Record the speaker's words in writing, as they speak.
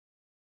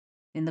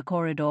In the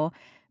corridor,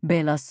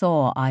 Bela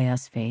saw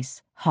Aya's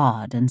face,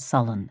 hard and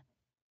sullen.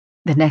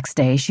 The next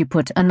day she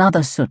put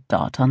another soot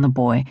dot on the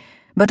boy,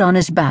 but on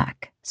his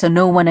back, so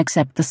no one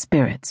except the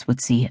spirits would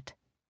see it.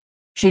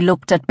 She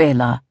looked at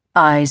Bela,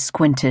 eyes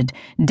squinted,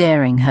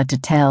 daring her to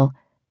tell,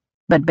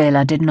 but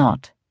Bela did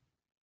not.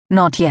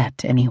 Not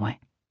yet, anyway.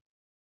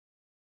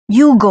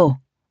 "You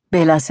go,"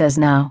 Bela says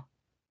now.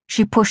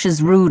 She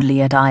pushes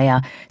rudely at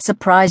Aya,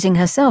 surprising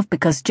herself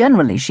because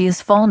generally she is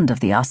fond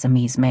of the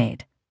Assamese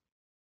maid.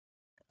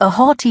 A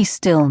haughty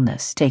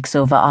stillness takes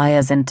over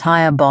Aya's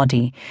entire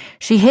body.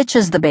 She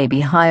hitches the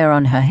baby higher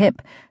on her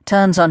hip,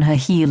 turns on her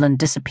heel and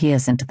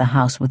disappears into the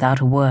house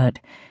without a word.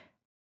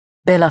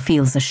 Bela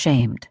feels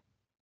ashamed,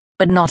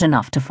 but not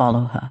enough to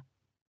follow her.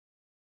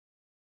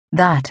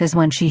 That is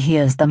when she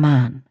hears the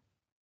man.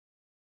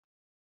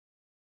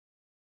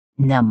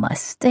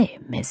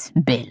 "Namaste, Miss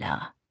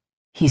Bela,"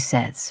 he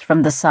says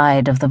from the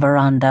side of the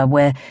veranda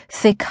where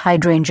thick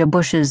hydrangea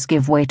bushes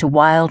give way to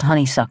wild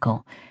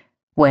honeysuckle,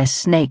 where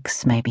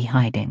snakes may be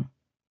hiding.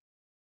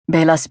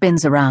 Bela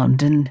spins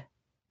around, and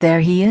there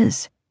he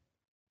is,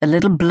 a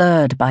little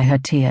blurred by her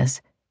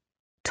tears.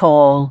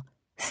 Tall,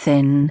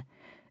 thin,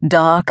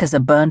 dark as a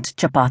burnt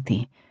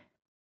chapati.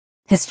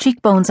 His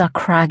cheekbones are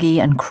craggy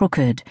and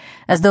crooked,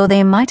 as though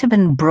they might have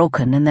been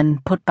broken and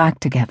then put back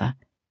together.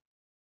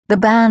 The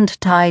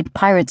band tied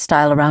pirate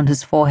style around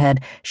his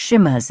forehead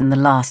shimmers in the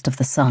last of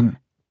the sun.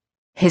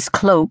 His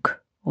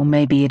cloak, or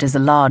maybe it is a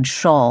large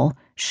shawl,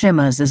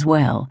 shimmers as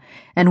well,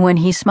 and when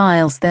he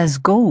smiles there's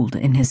gold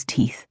in his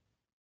teeth.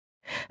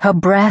 Her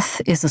breath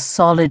is a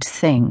solid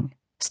thing,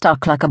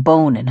 stuck like a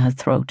bone in her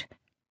throat.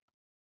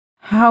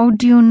 "How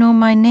do you know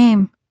my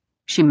name?"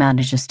 she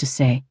manages to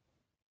say.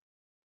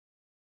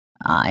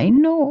 "I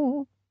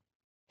know."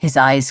 His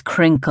eyes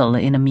crinkle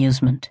in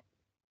amusement.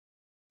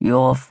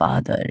 "Your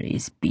father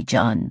is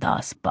Bijan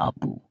Das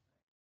Babu,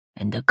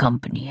 and the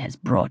company has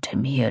brought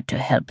him here to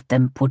help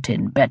them put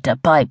in better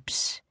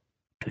pipes,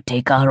 to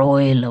take our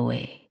oil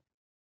away."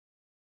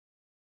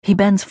 He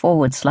bends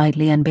forward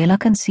slightly, and Bela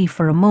can see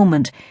for a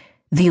moment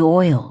the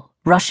oil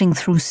rushing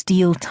through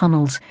steel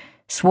tunnels,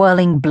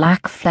 swirling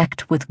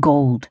black-flecked with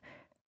gold,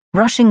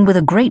 rushing with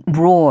a great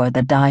roar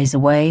that dies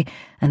away,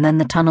 and then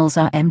the tunnels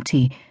are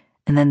empty,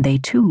 and then they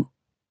too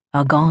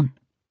are gone.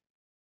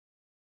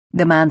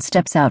 The man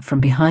steps out from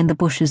behind the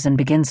bushes and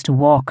begins to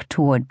walk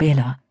toward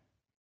Bela.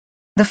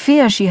 The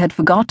fear she had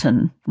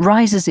forgotten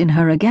rises in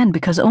her again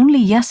because only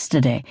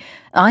yesterday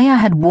Aya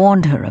had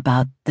warned her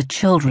about the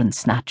children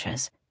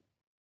snatchers.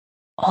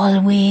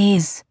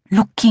 "Always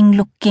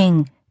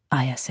looking,"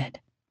 Aya said.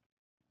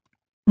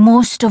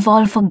 "Most of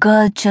all for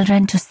girl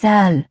children to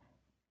sell.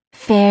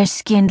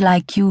 Fair-skinned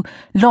like you,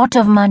 lot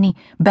of money,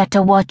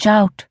 better watch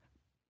out."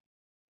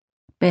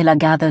 Bela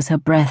gathers her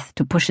breath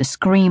to push a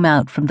scream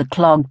out from the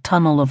clogged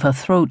tunnel of her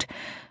throat,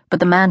 but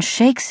the man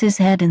shakes his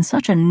head in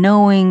such a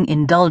knowing,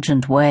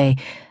 indulgent way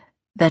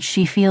that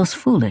she feels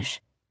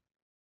foolish.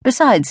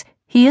 Besides,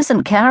 he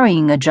isn't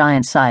carrying a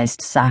giant-sized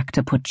sack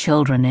to put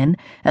children in,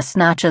 as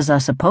snatchers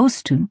are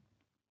supposed to.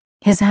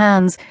 His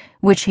hands,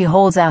 which he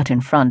holds out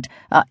in front,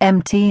 are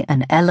empty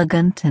and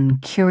elegant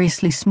and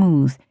curiously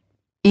smooth.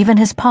 Even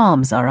his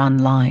palms are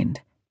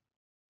unlined.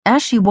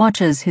 As she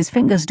watches, his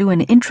fingers do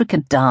an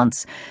intricate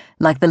dance,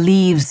 like the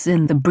leaves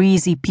in the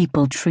breezy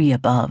peepal tree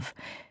above,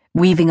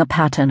 weaving a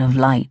pattern of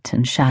light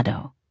and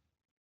shadow.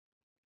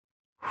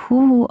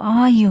 "Who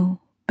are you?"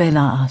 Bela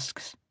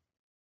asks.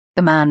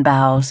 The man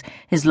bows,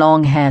 his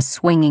long hair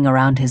swinging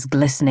around his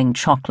glistening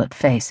chocolate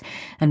face,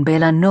 and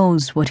Bela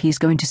knows what he's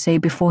going to say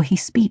before he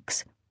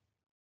speaks.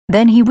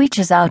 Then he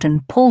reaches out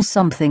and pulls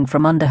something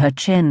from under her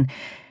chin.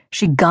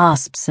 She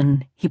gasps,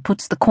 and he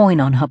puts the coin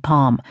on her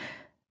palm,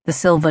 the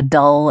silver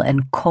dull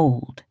and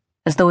cold,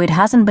 as though it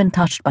hasn't been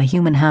touched by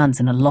human hands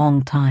in a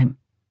long time.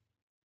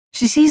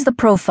 She sees the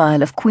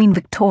profile of Queen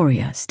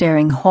Victoria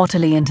staring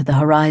haughtily into the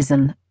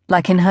horizon,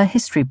 like in her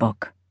history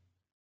book.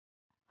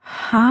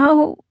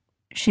 "How?"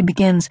 she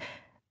begins,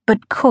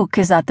 but Cook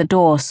is at the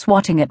door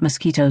swatting at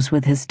mosquitoes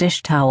with his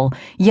dish towel,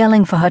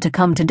 yelling for her to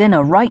come to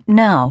dinner right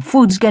now.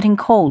 Food's getting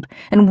cold.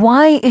 And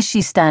why is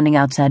she standing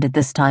outside at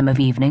this time of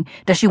evening?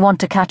 Does she want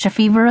to catch a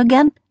fever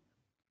again?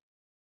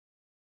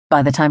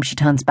 By the time she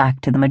turns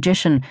back to the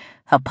magician,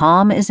 her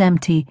palm is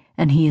empty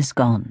and he is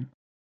gone.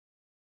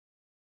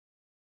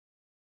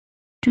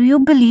 "Do you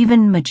believe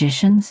in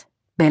magicians?"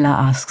 Bela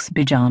asks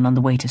Bijan on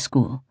the way to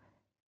school.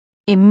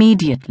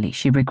 Immediately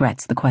she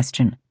regrets the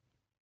question.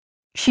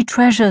 She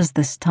treasures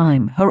this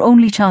time, her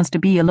only chance to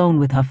be alone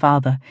with her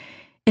father.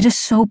 It is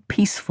so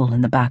peaceful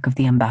in the back of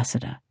the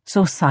ambassador,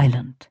 so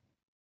silent.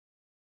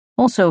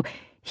 Also,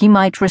 he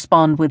might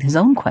respond with his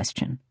own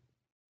question.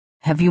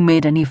 "Have you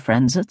made any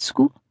friends at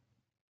school?"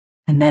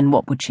 And then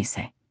what would she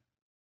say?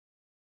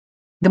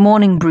 The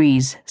morning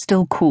breeze,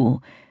 still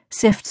cool,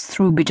 sifts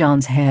through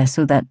Bijan's hair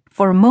so that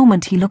for a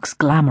moment he looks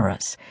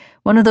glamorous,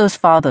 one of those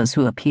fathers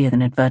who appear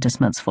in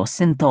advertisements for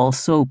Synthol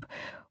soap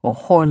or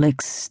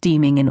Horlicks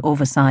steaming in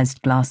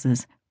oversized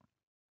glasses.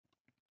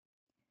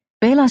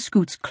 Bela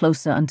scoots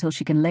closer until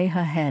she can lay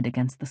her head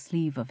against the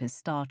sleeve of his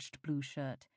starched blue shirt.